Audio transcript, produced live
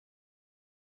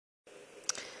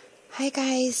Hi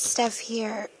guys, Steph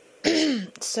here.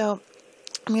 So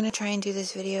I'm gonna try and do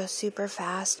this video super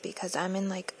fast because I'm in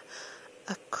like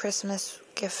a Christmas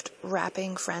gift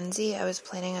wrapping frenzy. I was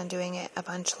planning on doing it a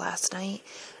bunch last night,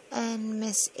 and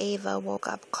Miss Ava woke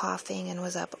up coughing and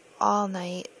was up all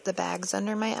night. The bags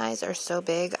under my eyes are so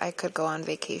big I could go on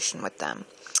vacation with them.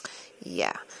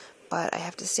 Yeah, but I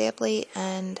have to stay up late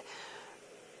and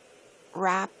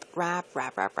wrap,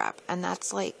 and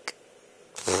that's like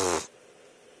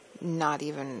not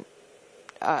even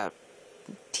a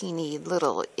teeny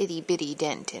little itty bitty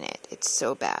dent in it. It's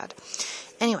so bad.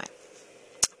 Anyway,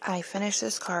 I finished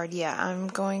this card. Yeah,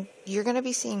 you're going to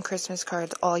be seeing Christmas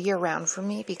cards all year round from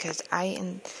me because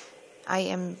I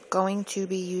am going to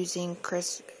be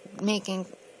making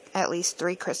at least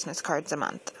 3 Christmas cards a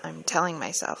month. I'm telling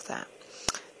myself that.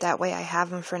 That way I have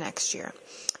them for next year.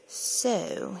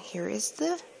 So, here is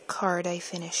the card I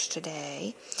finished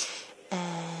today.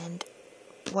 And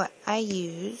what I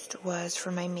used was,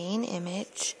 for my main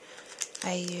image,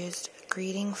 I used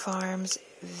Greeting Farms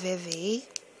Vivi.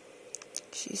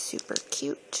 She's super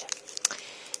cute.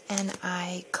 And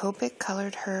I Copic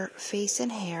colored her face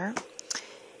and hair.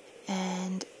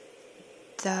 And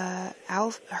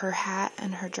her hat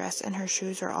and her dress and her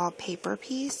shoes are all paper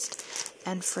pieced.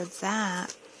 And for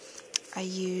that, I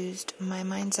used My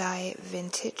Mind's Eye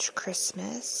Vintage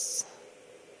Christmas.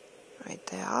 Right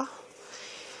there.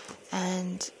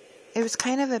 And it was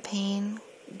kind of a pain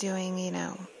doing,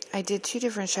 I did 2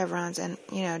 different chevrons and,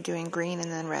 doing green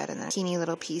and then red and then teeny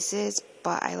little pieces,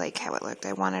 but I like how it looked.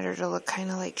 I wanted her to look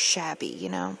kind of like shabby,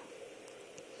 and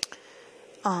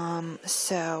I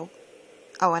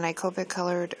Copic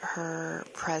colored her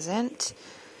present,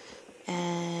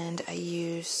 and I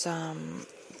used a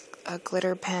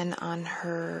glitter pen on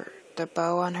the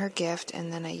bow on her gift,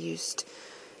 and then I used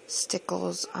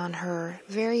stickles on her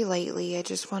very lightly. I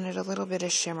just wanted a little bit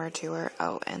of shimmer to her.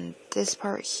 Oh, and this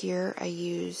part here I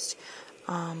used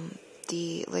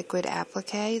the liquid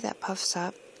applique that puffs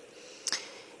up.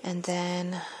 And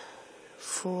then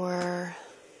for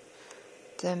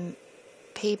the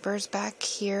papers back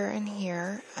here and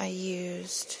here, I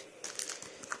used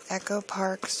Echo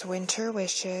Park's Winter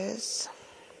Wishes.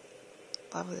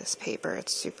 Love this paper.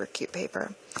 It's super cute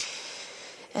paper.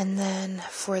 And then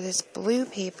for this blue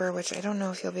paper, which I don't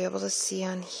know if you'll be able to see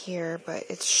on here, but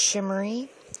it's shimmery,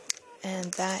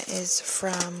 and that is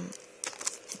from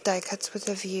Die Cuts with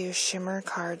a View Shimmer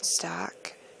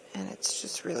Cardstock, and it's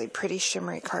just really pretty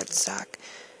shimmery cardstock.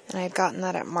 And I had gotten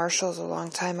that at Marshall's a long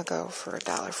time ago for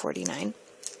 $1.49.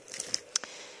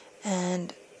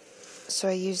 And so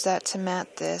I used that to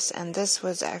mat this, and this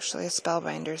was actually a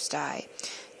Spellbinders die.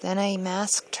 Then I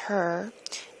masked her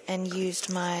and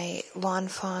used my Lawn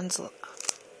Fawn's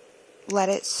Let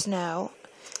It Snow,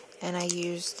 and I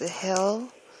used the hill,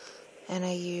 and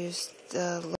I used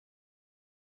the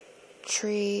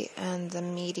tree and the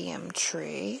medium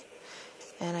tree,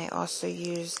 and I also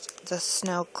used the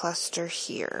snow cluster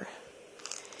here.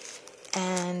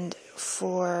 And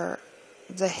for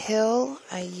the hill,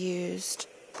 I used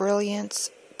Brilliance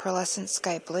Pearlescent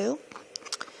Sky Blue.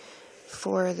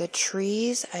 For the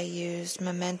trees, I used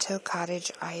Memento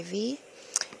Cottage Ivy,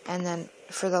 and then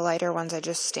for the lighter ones, I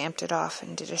just stamped it off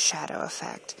and did a shadow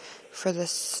effect. For the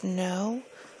snow,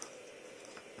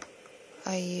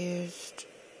 I used,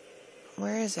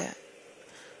 where is it?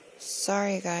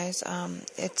 Sorry guys,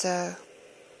 it's a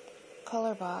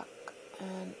color box,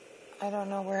 and I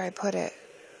don't know where I put it,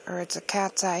 or it's a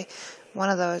cat's eye, one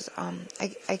of those.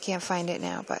 I can't find it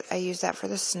now, but I used that for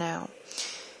the snow.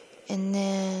 And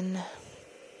then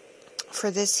for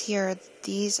this here,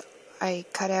 these I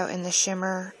cut out in the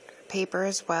shimmer paper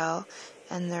as well,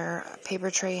 and they're paper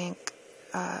tray ink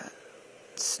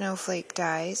snowflake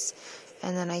dies.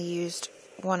 And then I used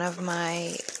one of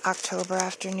my October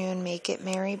Afternoon Make It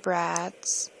Mary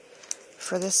Brads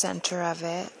for the center of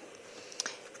it,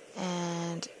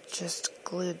 and just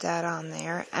glued that on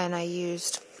there. And I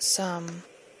used some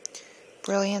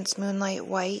Brilliance Moonlight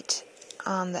White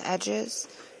on the edges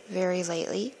very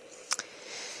lightly.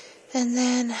 And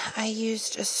then I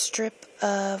used a strip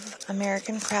of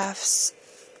American Crafts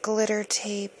glitter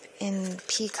tape in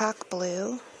peacock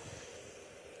blue.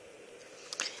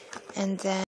 And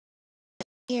then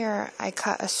here I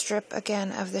cut a strip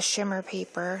again of the shimmer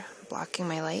paper, blocking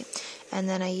my light. And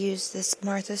then I used this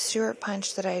Martha Stewart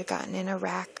punch that I had gotten in a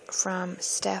rack from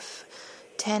Steph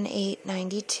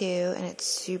 10892, and it's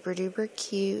super duper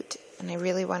cute, and I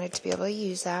really wanted to be able to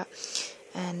use that.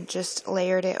 And just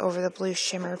layered it over the blue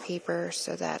shimmer paper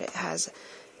so that it has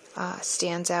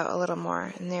stands out a little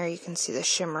more. And there you can see the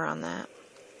shimmer on that.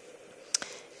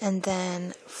 And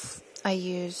then I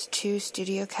used 2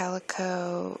 Studio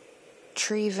Calico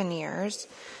tree veneers,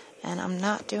 and I'm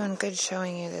not doing good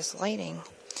showing you this lighting.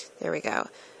 There we go.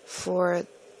 For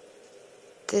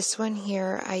this one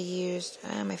here, I used,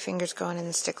 my finger's going in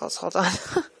the stickles, hold on.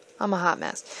 I'm a hot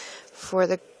mess. For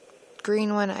the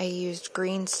green one, I used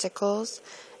green stickles,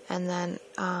 and then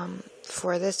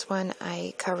for this one,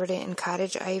 I covered it in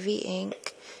cottage ivy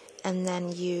ink, and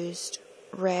then used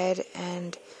red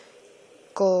and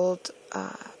gold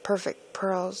perfect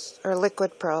pearls, or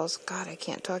liquid pearls. God, I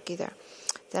can't talk either.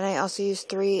 Then I also used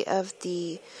 3 of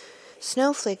the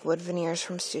snowflake wood veneers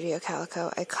from Studio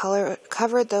Calico. I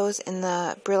covered those in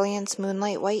the Brilliance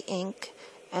Moonlight White ink,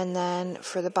 and then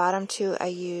for the bottom 2 I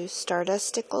used Stardust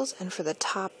stickles, and for the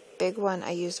top big one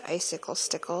I used Icicle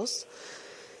stickles.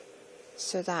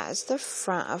 So that is the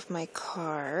front of my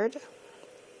card,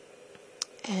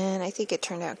 and I think it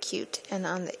turned out cute. And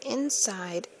on the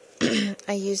inside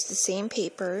I used the same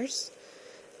papers,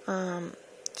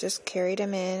 just carried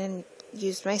them in and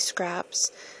used my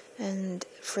scraps. And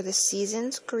for the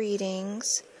season's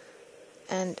greetings,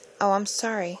 and oh, I'm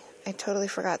sorry, I totally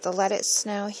forgot, the Let It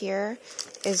Snow here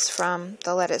is from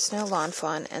the Let It Snow Lawn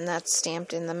Fawn, and that's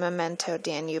stamped in the Memento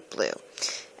Danube Blue.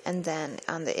 And then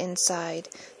on the inside,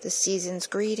 the season's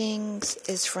greetings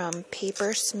is from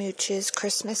Paper Smooch's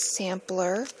Christmas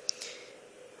Sampler,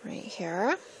 right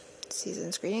here,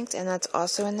 season's greetings, and that's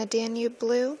also in the Danube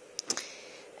Blue.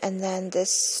 And then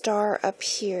this star up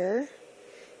here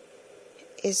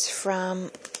is from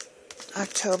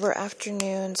October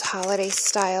Afternoon's Holiday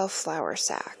Style Flour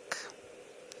Sack,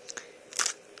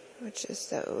 which is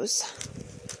those.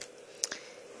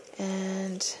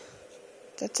 And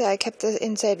that's it. I kept the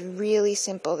inside really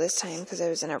simple this time because I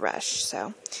was in a rush.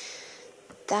 So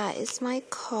that is my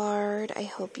card. I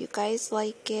hope you guys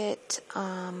like it.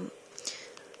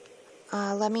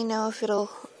 Let me know if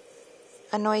it'll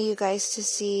annoy you guys to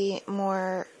see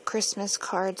more Christmas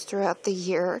cards throughout the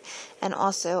year. And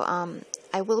also,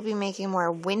 I will be making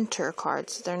more winter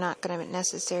cards. They're not going to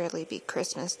necessarily be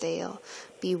Christmas. They'll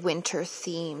be winter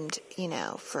themed, you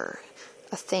know, for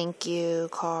a thank you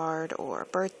card or a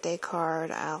birthday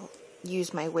card. I'll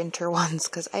use my winter ones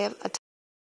because I have a ton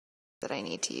that I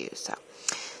need to use. So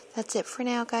that's it for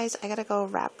now, guys. I gotta go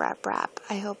wrap.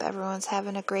 I hope everyone's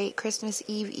having a great Christmas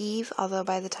Eve, although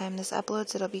by the time this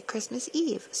uploads, it'll be Christmas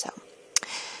Eve. So,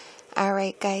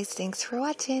 alright, guys, thanks for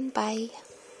watching. Bye.